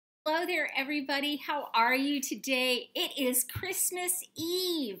Hello there, everybody. How are you today? It is Christmas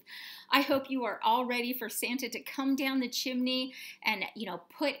Eve. I hope you are all ready for Santa to come down the chimney and,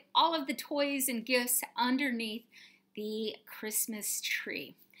 put all of the toys and gifts underneath the Christmas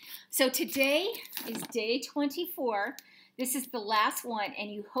tree. So today is day 24. This is the last one,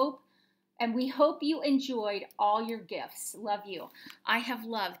 and we hope you enjoyed all your gifts. Love you. I have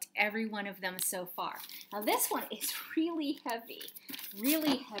loved every one of them so far. Now this one is really heavy,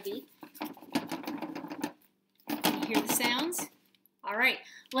 really heavy. Can you hear the sounds? All right,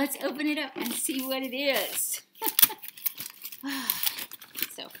 let's open it up and see what it is.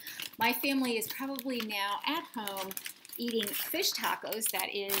 So my family is probably now at home eating fish tacos.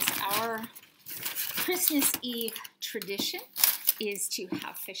 That is our Christmas Eve tradition, is to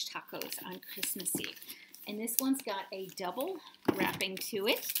have fish tacos on Christmas Eve. And this one's got a double wrapping to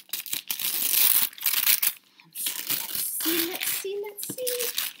it. So let's see.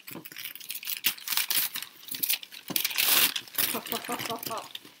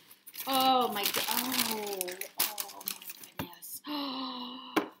 Oh my god. Oh my goodness.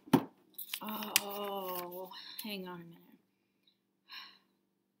 Oh, hang on a minute.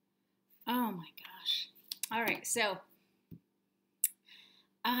 Oh my gosh. All right, so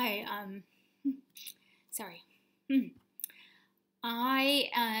I am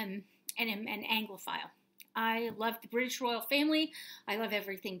an Anglophile. I love the British royal family. I love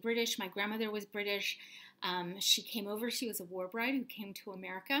everything British. My grandmother was British. She came over. She was a war bride who came to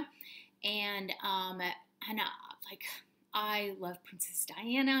America, and I love Princess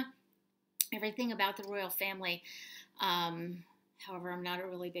Diana. Everything about the royal family. However, I'm not a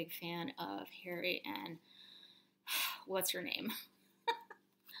really big fan of Harry and what's her name?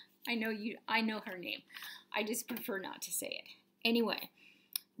 I know her name. I just prefer not to say it. Anyway,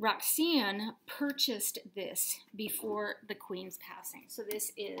 Roxanne purchased this before the Queen's passing. So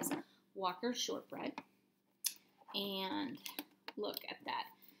this is Walker's shortbread. And look at that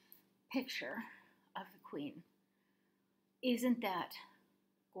picture of the Queen. Isn't that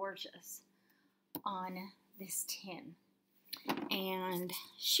gorgeous on this tin? And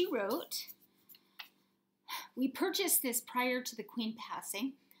she wrote, "We purchased this prior to the Queen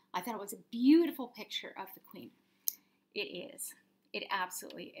passing. I thought it was a beautiful picture of the Queen." It is. It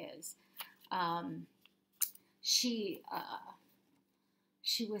absolutely is. She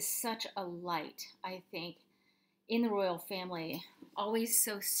was such a light, I think, in the royal family. Always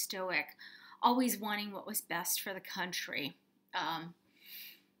so stoic, always wanting what was best for the country.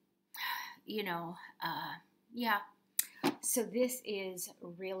 Yeah. So this is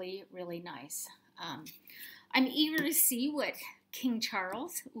really, really nice. I'm eager to see what King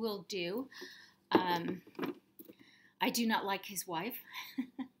Charles will do. I do not like his wife.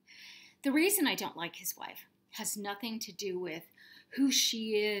 The reason I don't like his wife has nothing to do with who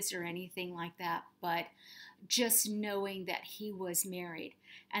she is or anything like that, but just knowing that he was married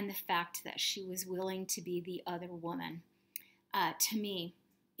and the fact that she was willing to be the other woman, to me,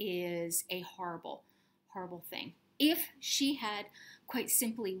 is a horrible, horrible thing. If she had quite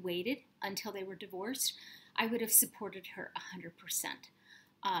simply waited until they were divorced, I would have supported her 100%.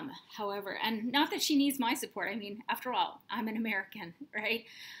 However, and not that she needs my support. I mean, after all, I'm an American, right?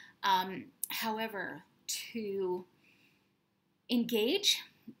 However, to engage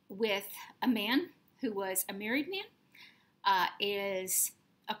with a man who was a married man is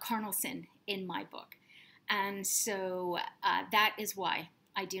a carnal sin in my book. And so that is why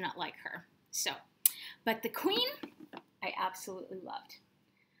I do not like her. So, but the Queen, I absolutely loved.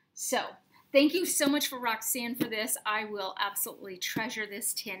 So, thank you so much for Roxanne for this. I will absolutely treasure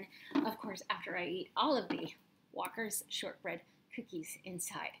this tin, of course, after I eat all of the Walker's shortbread cookies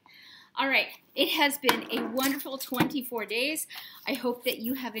inside. All right, it has been a wonderful 24 days. I hope that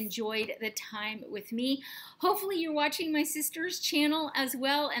you have enjoyed the time with me. Hopefully you're watching my sister's channel as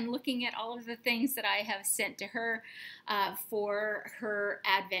well and looking at all of the things that I have sent to her for her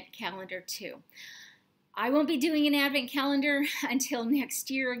Advent calendar too. I won't be doing an Advent calendar until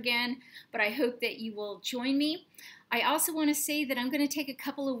next year again, but I hope that you will join me. I also want to say that I'm going to take a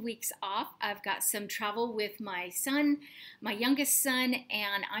couple of weeks off. I've got some travel with my son, my youngest son,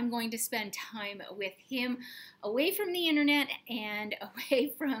 and I'm going to spend time with him away from the internet and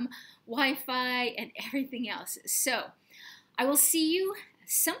away from Wi-Fi and everything else. So I will see you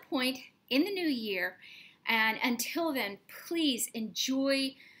some point in the new year, and until then, please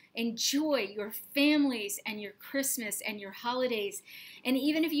enjoy your families and your Christmas and your holidays. And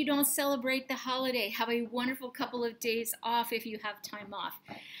even if you don't celebrate the holiday, have a wonderful couple of days off if you have time off.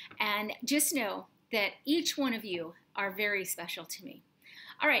 And just know that each one of you are very special to me.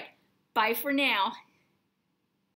 All right, bye for now.